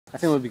I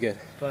think we'll be good.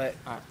 But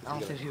I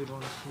don't think he would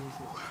want to choose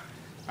it.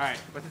 Alright,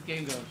 what's this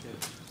game going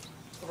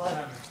to?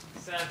 11.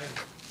 7.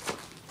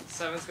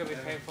 7's gonna be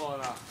painful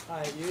enough.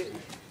 Alright, you get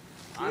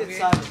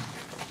 7.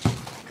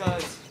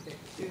 Because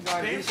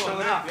he's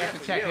showing up. You have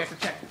to check, you have to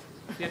check.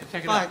 You have to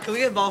check it Fine, out. can we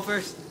get ball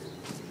first?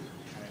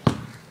 Oh,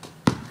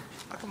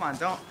 come on,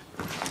 don't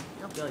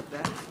be like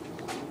that.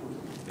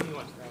 Give me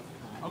one,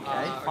 bro.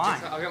 Okay,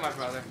 Fine. I'll get my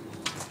brother.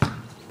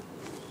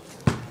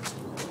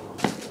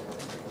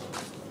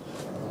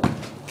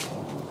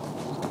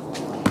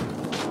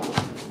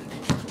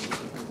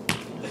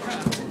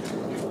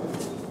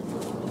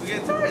 We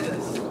get tired of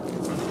this.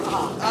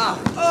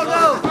 Oh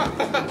no!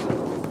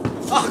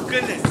 Oh,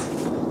 goodness.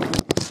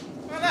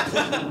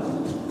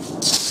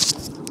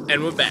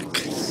 And we're back.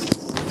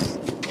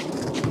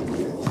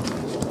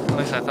 At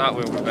least I thought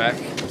we were back.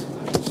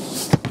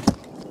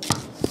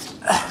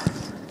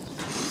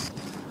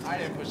 I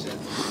didn't push it.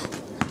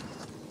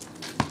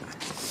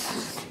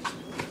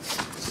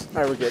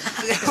 Alright, we're good.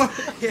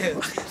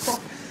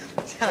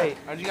 Wait,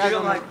 Are you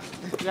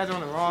guys on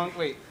the wrong?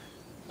 Wait.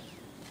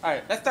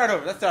 Alright, let's start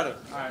over.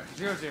 Alright,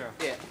 0-0.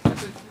 Yeah.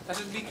 Let's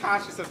just be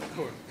conscious of the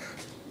score.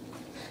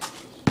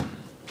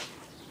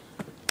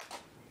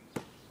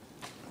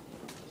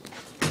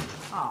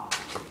 Aw.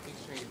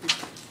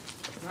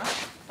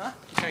 Huh?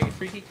 You trying to get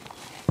freaky?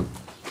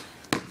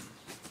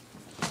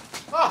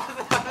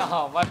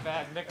 Oh, my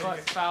bad.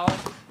 Nicholas foul.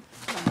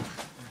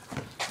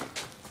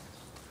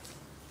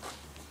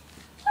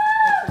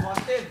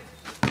 Walked in.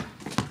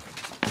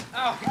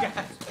 Oh,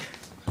 God.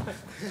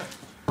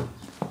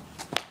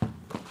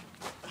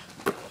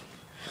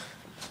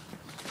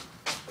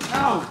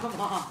 No, come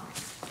on.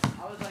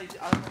 I was like,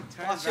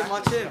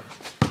 Watch him.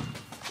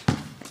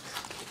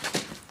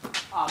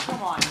 Oh,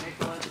 come on,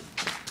 Nicholas.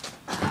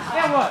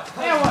 Yeah, what?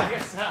 Yeah, what?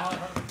 Yes,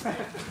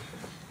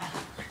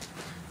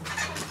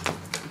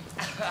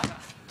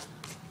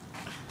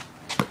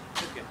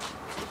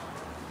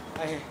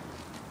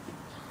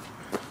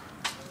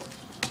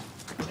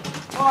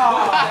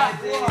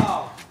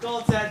 Oh,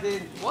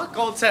 goaltending. What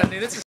goaltending?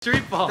 This is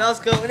street ball. That was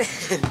going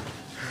in.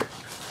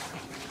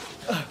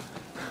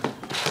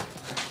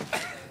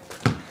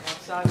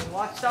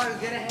 Watch Simon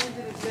get a hand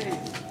in his face.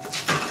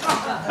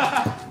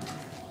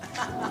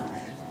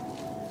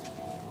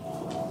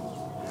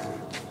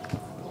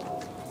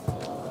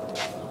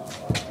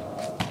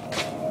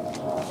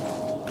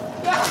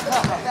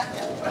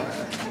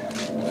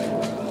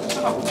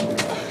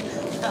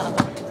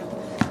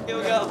 Here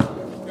we go.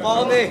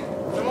 Follow me.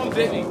 Someone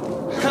bit me. I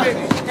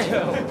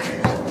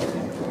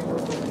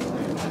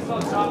saw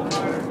John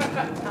Carter.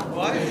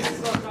 what? I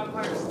saw John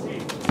Carter's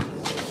teeth.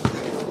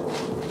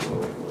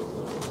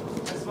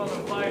 I smelled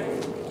him fighting.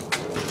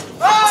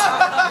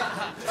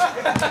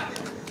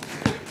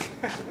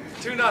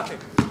 2-0.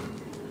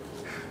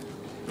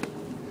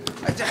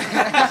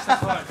 That's the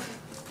fun.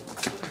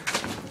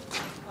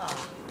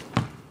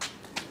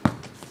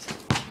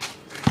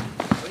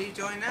 What are you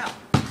doing now?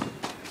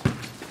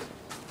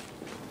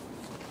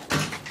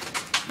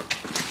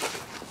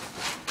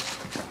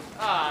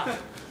 Ah.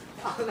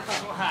 Oh, no.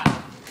 Wow.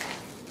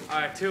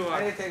 Alright, 2-1. I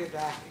didn't take it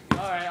back.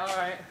 Alright.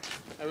 Alright,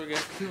 we're good.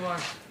 2-1.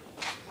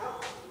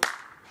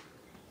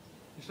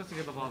 You're supposed to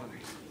get the ball to me.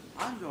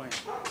 I'm doing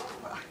it.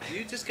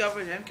 You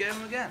discovered him, get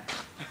him again.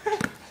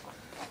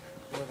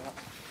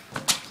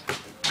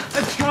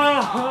 Let's go!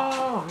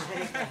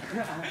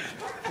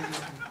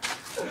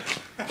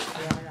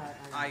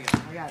 I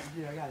got it,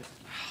 dude, I got it.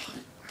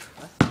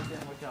 Let's get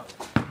him work out.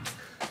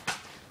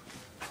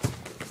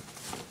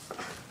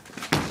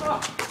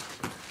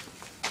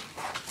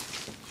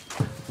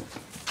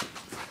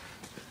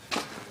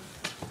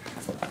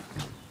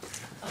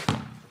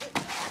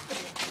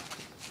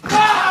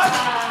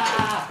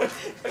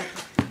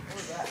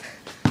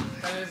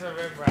 That is a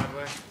rib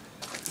rattler.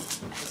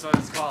 That's what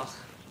it's called.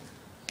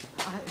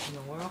 In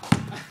the world?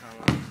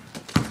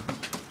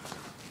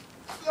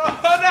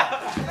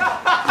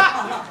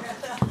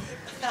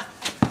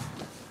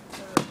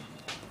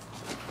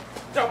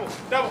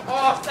 Double.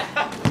 Oh, snap.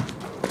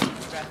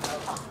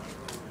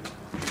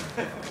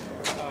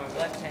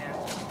 Left hand.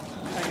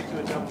 I get to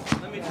a double.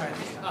 Let me try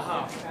this.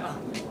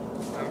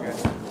 Okay.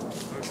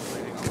 I'm just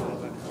waiting a little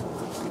bit.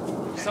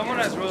 Someone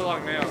has really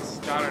long nails.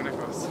 John or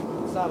Nicholas?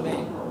 It's not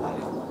me.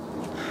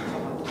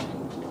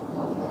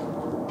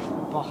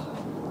 Ball.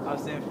 I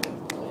was there for you.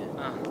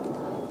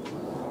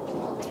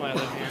 My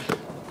other hand.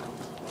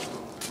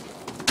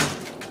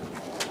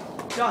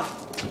 John.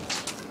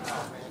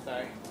 Oh, man,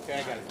 sorry. Okay,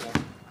 I got it.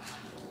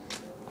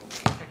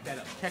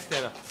 Check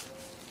that up.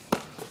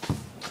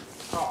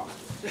 Oh.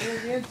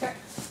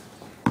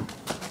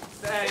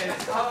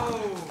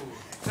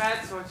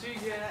 That's what you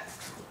get.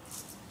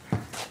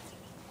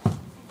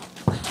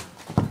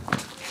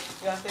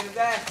 You gotta take it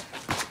back.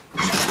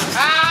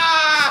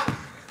 Ah!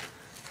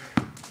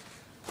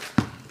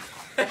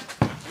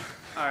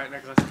 Alright,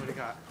 Nicholas, what do you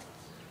got?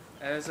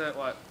 And is it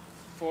what?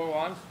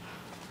 4-1?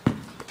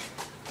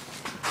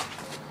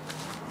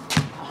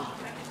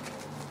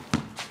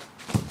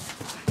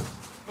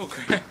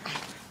 Okay.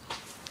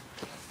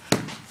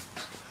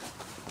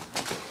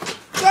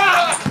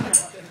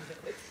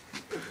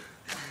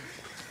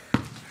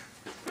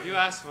 You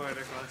asked for it,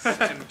 Nicholas.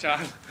 And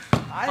John.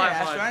 I didn't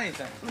ask for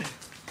anything.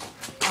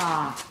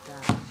 Ah.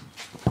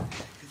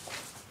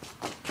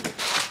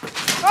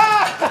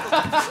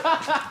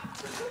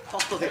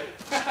 Holy.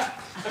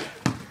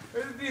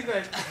 Where's the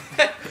defense?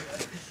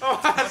 Oh,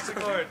 that's the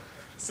scored.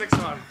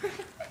 6-1.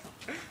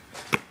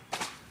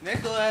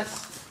 Nicholas.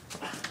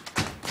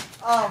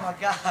 Oh my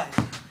God.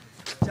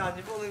 John,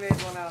 you've only made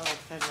one out of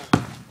like 10 minutes.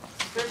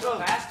 You're so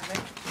fast,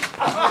 man.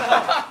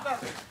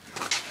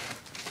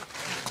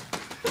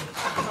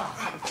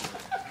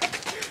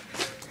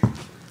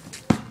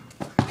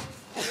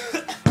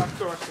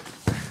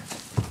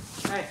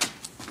 Hey.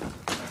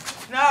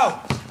 No!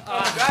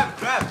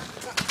 Grab.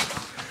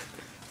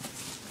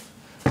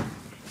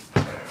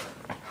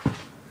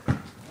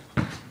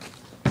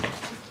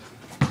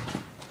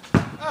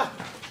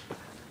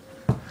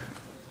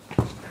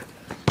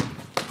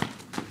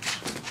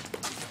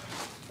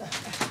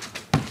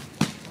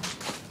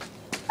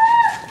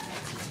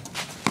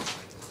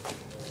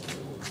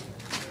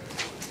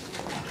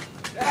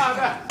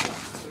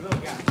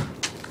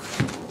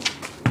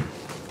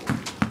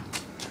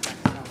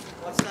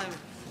 What's time?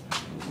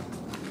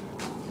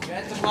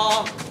 Get the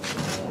ball.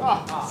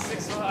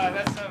 6-1.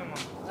 That's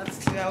 7-1. Let's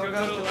see how We're we're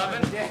going to going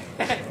 11? Yeah.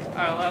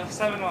 Alright,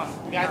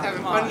 7-1. You guys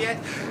having fun yet?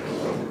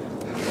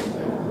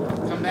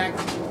 Come back.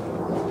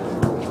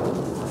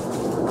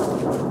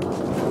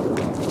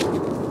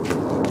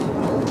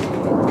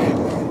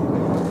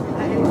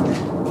 Hey, you're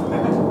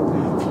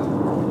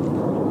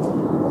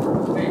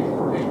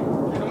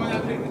the one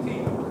that picked the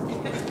team.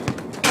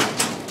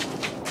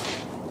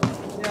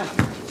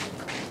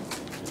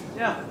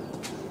 Yeah.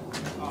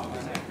 Oh,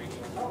 man,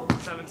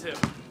 7-2.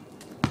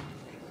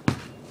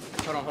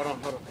 Hold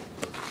on.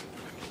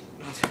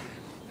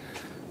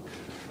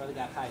 Brother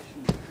got high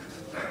shoes.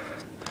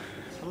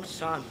 How much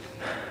time?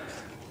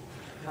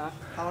 Huh?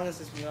 How long has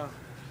this been on?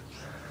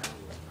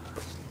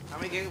 How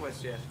many gigabytes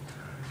do you have?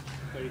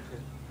 32.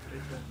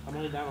 I'm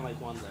only down to like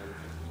 1 level.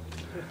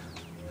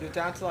 You're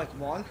down to like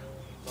 1?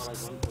 So like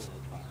 1.5.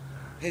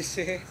 Hey,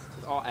 serious?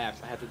 It's all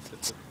apps. I had to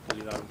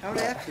delete all. How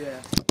many apps do you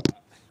have?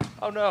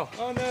 Oh no.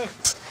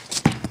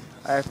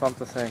 I bumped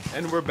the thing.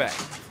 And we're back.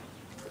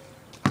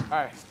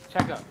 Alright,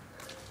 check up.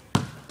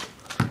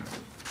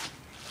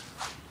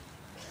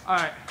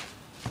 Alright.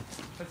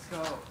 Let's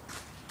go. Oh,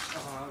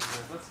 that was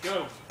good. Let's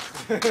go.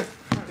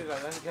 He's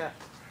like, let's go. Yeah.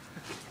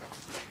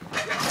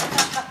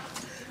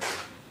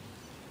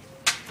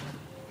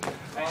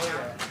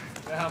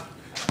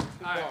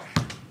 Alright.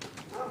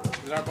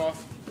 Is our ball?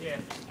 Yeah.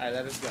 Alright,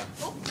 let us go.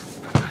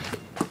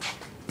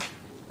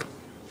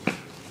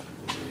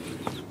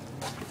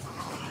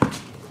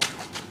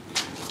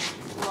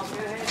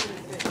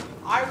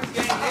 I was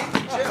getting hit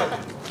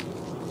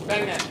too.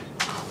 Bang that.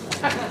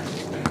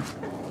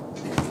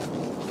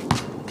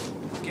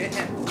 Get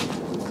him.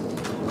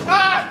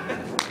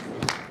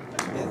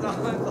 It's not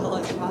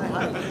like my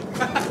height.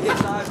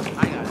 It's not. I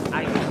got it.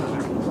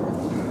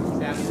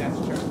 Sadly, that's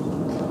true.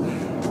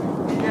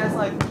 He has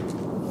like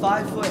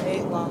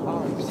 5'8" long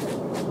arms.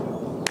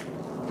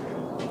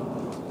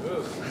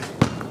 Ooh.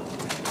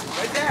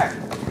 Right there.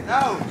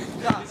 No.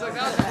 He's like,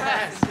 that was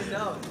fast.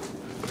 No.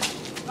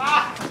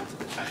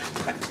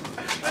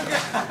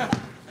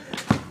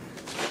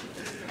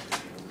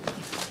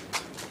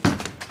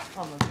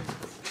 Oh my goodness.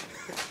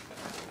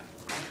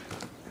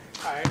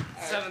 Alright.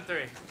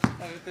 7-3.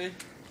 7-3.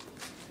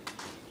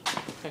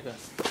 Check up.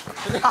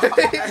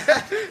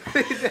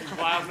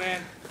 Wild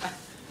man.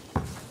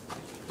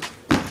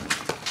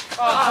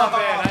 Oh, my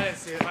bad. I didn't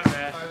see it. My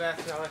bad. Oh,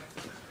 that's all right.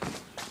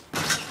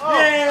 Oh,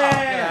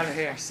 get out of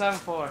here.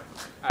 7-4. Alright,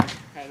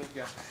 let's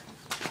go.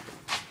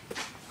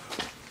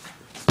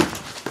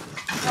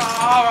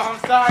 Oh, I'm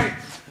sorry. I'm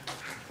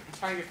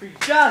trying to get free.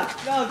 John,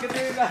 no, get the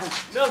rebound.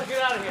 No,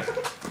 get out of here.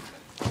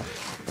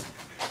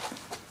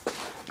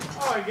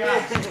 Oh my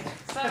god.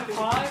 7-5?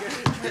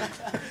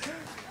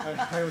 Alright,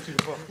 play with you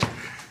the ball.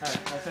 Alright,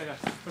 let's take a.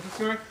 What's the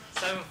score?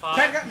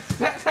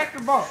 7-5. Check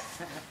the ball.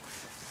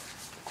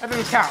 That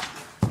doesn't count.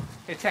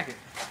 Hey, check it.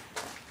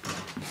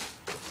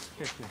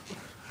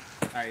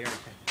 Alright, you're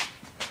okay.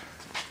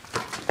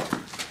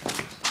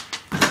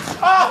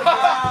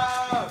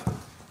 Oh!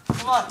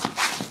 Come on.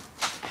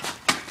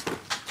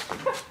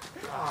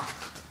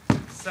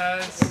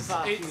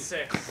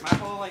 8-6. My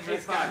whole like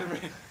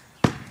 8-5.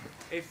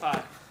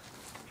 8-5.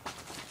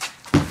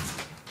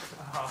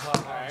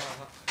 Alright.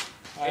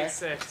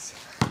 8-6.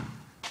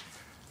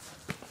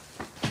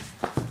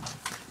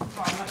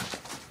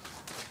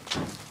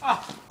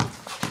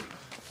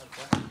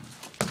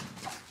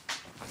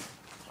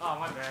 Oh,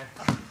 my bad.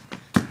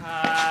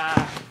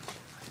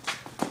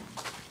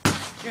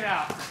 Get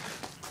out.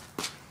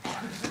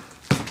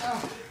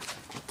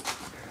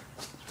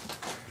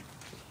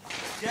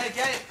 Get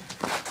it.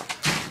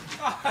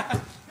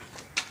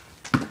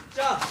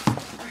 John.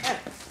 Hey.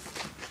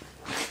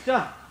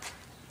 John.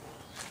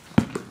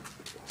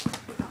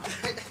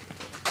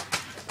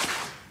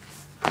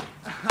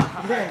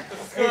 Yeah,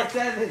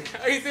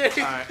 8-7. Are you serious?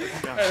 Alright,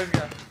 let's go. Alright, let's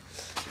go.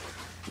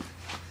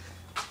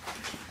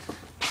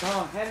 Come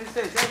on, hand in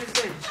stage, hand in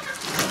stage.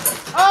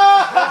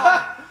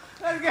 Oh!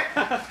 Let's go!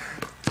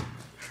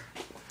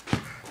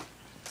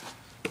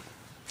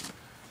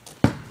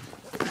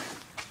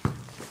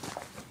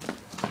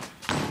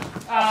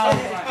 Oh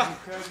my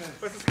goodness.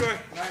 What's the score?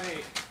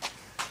 9-8.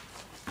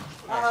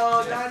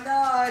 Oh,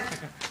 9-9.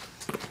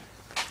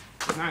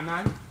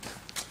 9-9?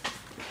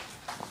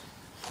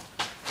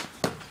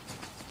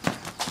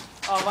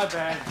 Oh, my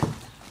bad.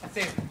 That's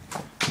it.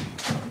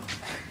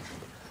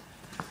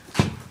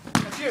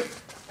 That's you.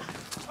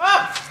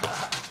 Oh!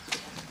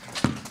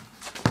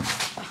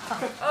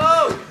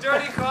 Oh,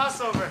 dirty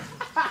crossover.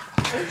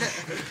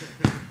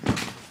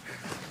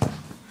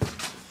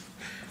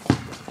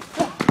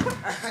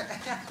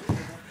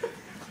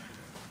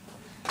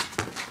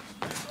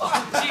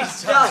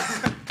 Jeez, John.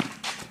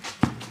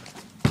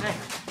 Hey,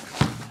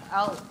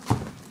 out.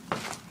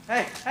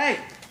 Hey, hey.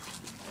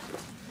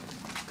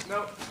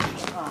 Nope.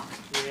 Oh,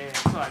 Yeah,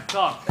 that's what I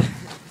thought.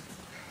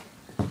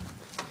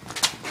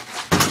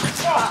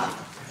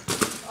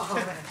 oh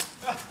man.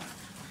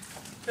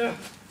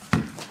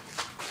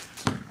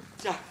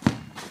 John.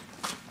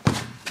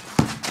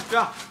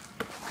 John.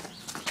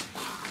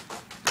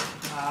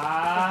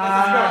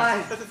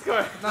 Ah, That's that's a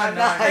score.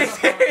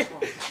 9-9.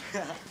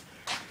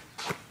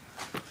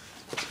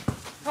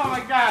 Oh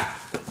my god.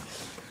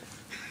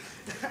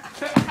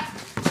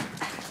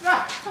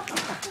 No.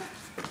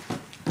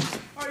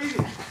 Oh, easy.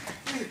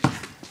 Easy.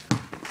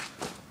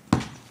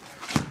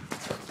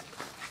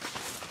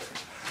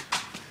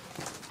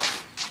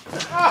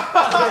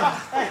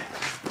 Hey.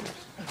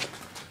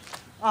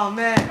 Oh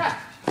man.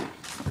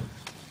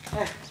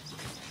 Hey.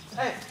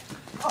 Hey.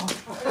 Oh.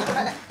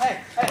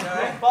 Hey. Hey.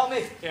 Alright. Ball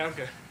me. Yeah, I'm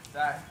good.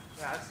 Sorry.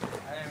 No, I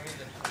didn't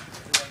read it.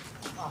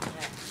 Oh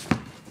man.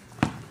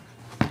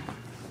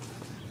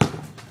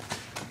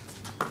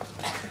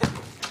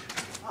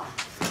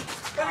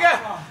 Let's go.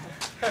 Oh.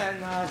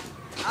 And I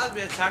was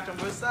being attacked on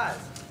both sides.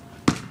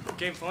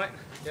 Game point.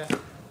 Yeah.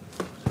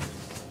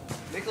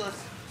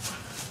 Nicholas.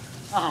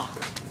 oh.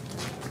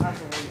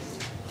 That's a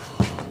waste.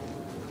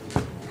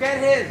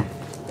 Get him.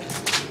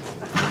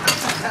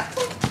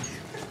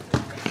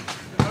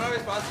 I'm not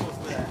responsible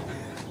for that.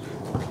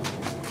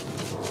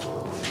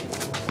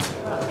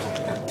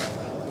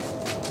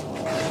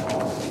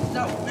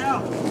 No, no.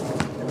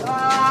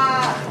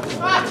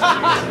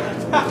 Ah.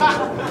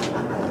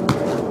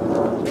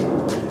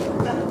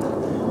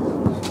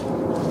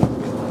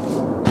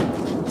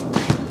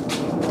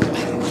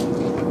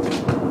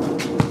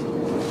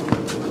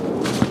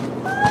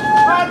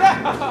 Oh no!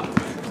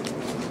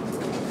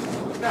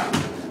 No.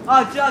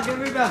 Oh, John, get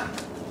me back.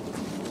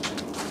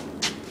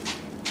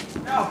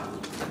 No.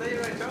 I thought you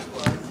were in trouble.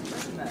 I was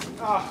missing that.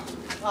 Oh.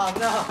 Oh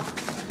no.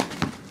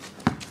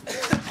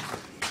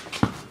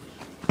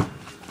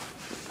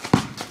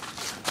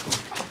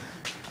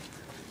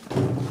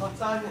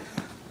 What's on this?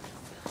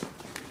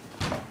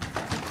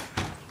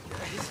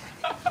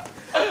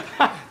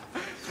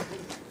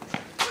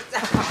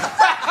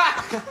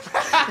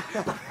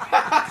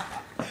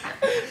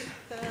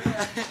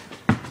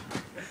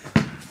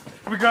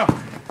 Here we go.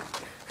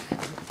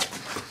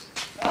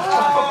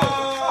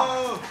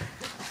 Oh!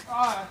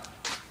 Oh.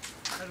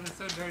 That was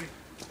so dirty.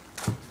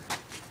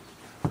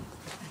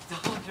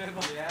 Double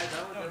dribble. Yeah,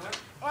 that was good.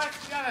 What?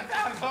 Yeah,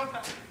 that was so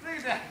dirty. Look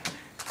at that.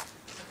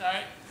 That's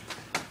alright.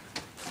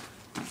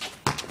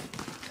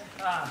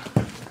 Ah.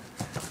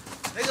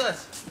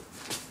 Nicholas.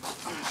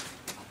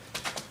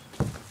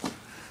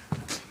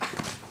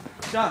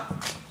 John.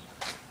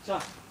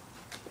 John.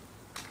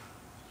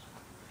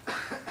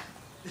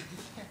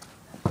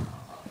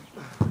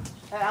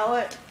 Hey,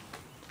 Alec.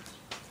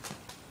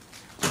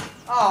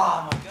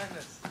 Oh my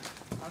goodness.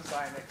 I'm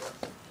sorry, Nicholas.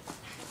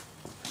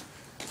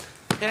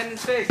 Hand in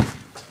his face.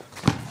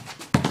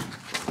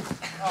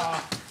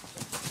 Oh.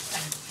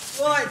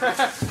 What?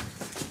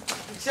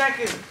 I'm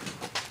checking.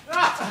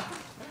 Ah.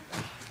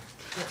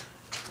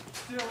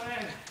 Still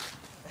in.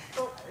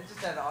 It just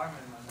had the arm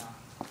in my mouth.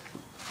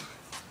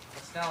 A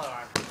sneller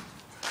arm.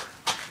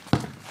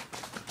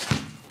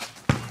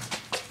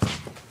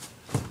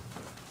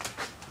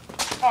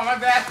 Oh, my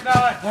bad,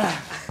 Sneller.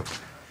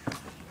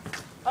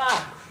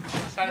 Ah.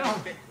 Trying to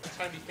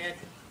be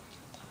fancy.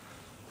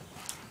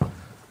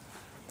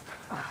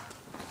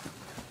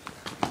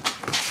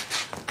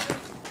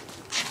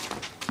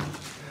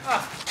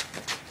 Ah.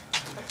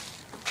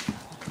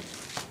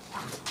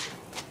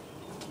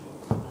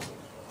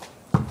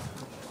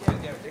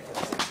 Yeah,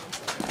 ridiculous.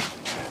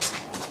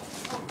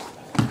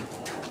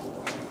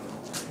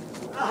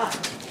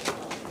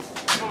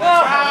 Oh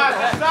my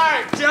God,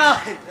 sorry. John.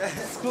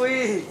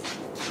 Squeeze.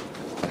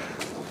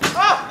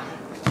 Oh.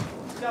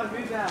 John,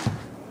 rebound.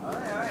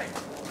 Alright.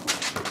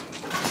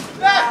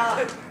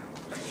 Ah.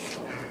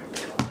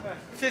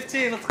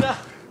 15, let's go.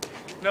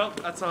 Nope,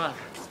 that's all.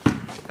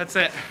 That's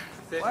it.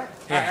 What?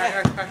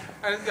 Alright,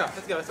 let's go.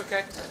 Let's go. It's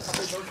okay. I'll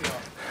play both of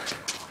y'all.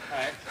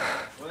 Alright.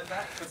 What is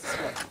that? What's the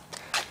score?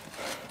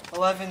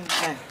 11,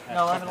 10.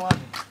 No, 11, 11.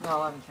 No,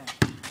 11, 10.